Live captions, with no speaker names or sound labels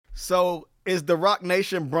So is the Rock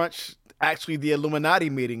Nation brunch actually the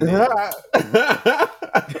Illuminati meeting?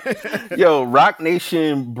 Yo, Rock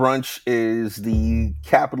Nation brunch is the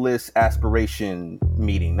capitalist aspiration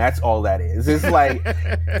meeting. That's all that is. It's like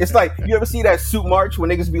you ever see that suit march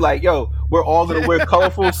when niggas be like, yo, we're all gonna wear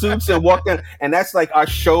colorful suits and walk in, and that's like our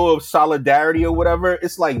show of solidarity or whatever.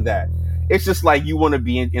 It's like that. It's just like you want to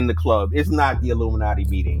be in the club. It's not the Illuminati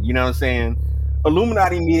meeting. You know what I'm saying?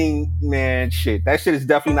 Illuminati meeting, man, shit. That shit is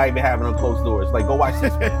definitely not even having on closed doors. Like, go watch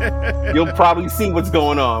this, man. You'll probably see what's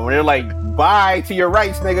going on. When they're like, bye to your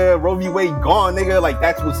rights, nigga. Roe v. Wade gone, nigga. Like,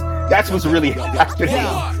 that's what's really happening.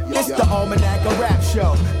 It's the Almanac, a rap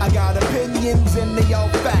show. I got opinions and they all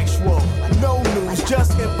factual. No news,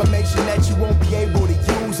 just information that you won't be able to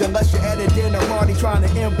use unless you're at a dinner party trying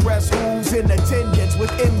to impress who's in attendance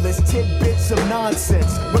with endless tidbits of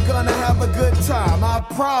nonsense. We're gonna have a good time, I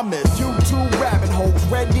promise. YouTube rabbit holes,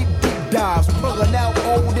 Reddit deep dives, pulling out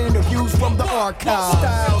old interviews from the archives.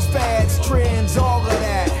 Styles, fads, trends, all of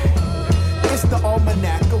that. It's the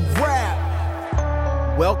Almanac of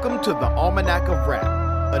Rap. Welcome to the Almanac of Rap,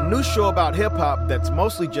 a new show about hip-hop that's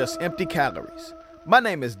mostly just empty calories. My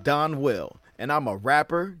name is Don Will, and I'm a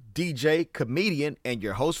rapper, DJ, comedian, and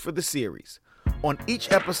your host for the series. On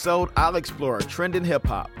each episode, I'll explore a trend in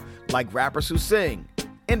hip-hop, like rappers who sing,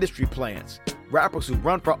 industry plans, rappers who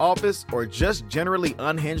run for office, or just generally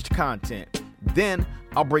unhinged content. Then,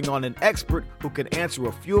 I'll bring on an expert who can answer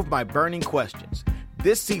a few of my burning questions.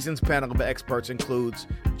 This season's panel of experts includes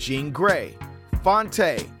Jean Grey,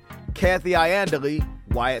 Fonte, Kathy Iandoli,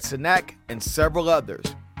 Wyatt Cenac, and several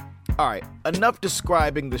others. Alright, enough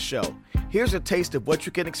describing the show. Here's a taste of what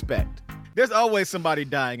you can expect. There's always somebody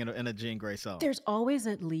dying in a Jean Grey song. There's always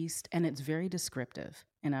at least, and it's very descriptive.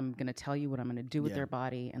 And I'm going to tell you what I'm going to do with their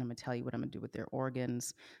body, and I'm going to tell you what I'm going to do with their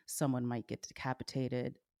organs. Someone might get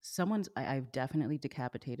decapitated. I've definitely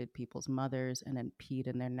decapitated people's mothers and then peed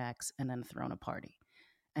in their necks and then thrown a party.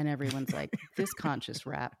 And everyone's like, this conscious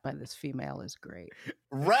rap by this female is great.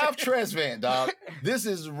 Ralph Tresvant, dog. This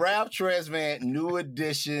is Ralph Tresvant, new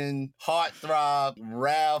edition, heartthrob,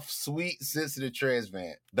 Ralph, sweet, sensitive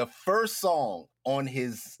Tresvant. The first song on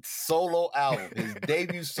his solo album, his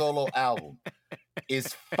debut solo album,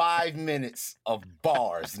 is 5 minutes of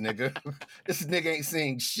bars, nigga. This nigga ain't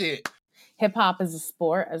saying shit. Hip-hop is a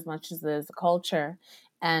sport as much as it is a culture.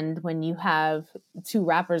 And when you have two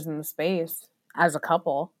rappers in the space, as a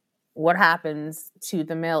couple, what happens to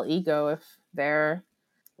the male ego if their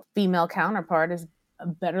female counterpart is a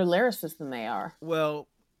better lyricist than they are? Well,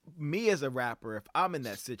 me as a rapper, if I'm in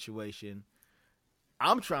that situation,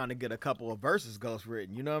 I'm trying to get a couple of verses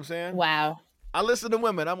ghostwritten. You know what I'm saying? Wow. I listen to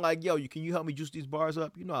women. I'm like, yo, can you help me juice these bars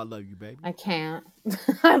up? You know I love you, baby. I can't.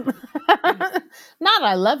 Not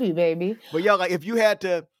I love you, baby. But yo, like if you had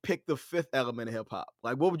to pick the fifth element of hip hop,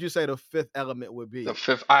 like what would you say the fifth element would be? The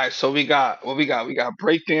fifth. All right, so we got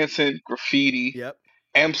breakdancing, graffiti, Yep,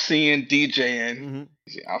 MCing, DJing. Mm-hmm.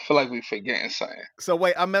 Yeah, I feel like we forgetting something. So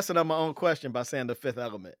wait, I'm messing up my own question by saying the fifth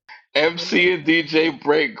element. MCing, DJ,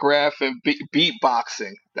 break, graph, and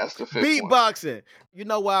beatboxing. That's the fifth one. Beatboxing. You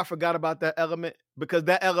know why I forgot about that element? Because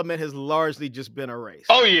that element has largely just been erased.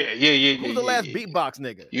 Oh yeah. Who's the last beatbox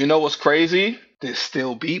nigga? You know what's crazy? There's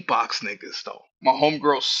still beatbox niggas though. My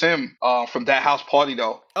homegirl Sim from That House Party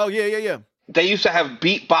though. Oh yeah. They used to have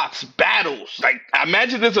beatbox battles. Like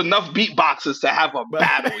imagine there's enough beatboxers to have a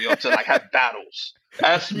battle, to like have battles.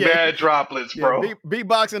 That's bad droplets, bro.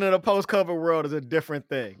 Beatboxing in a post-COVID world is a different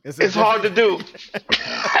thing. It's hard to do.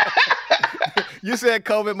 You said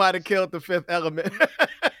COVID might have killed the fifth element.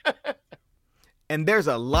 And there's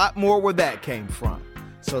a lot more where that came from.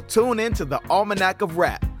 So tune in to the Almanac of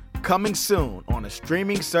Rap, coming soon on a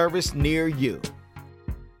streaming service near you.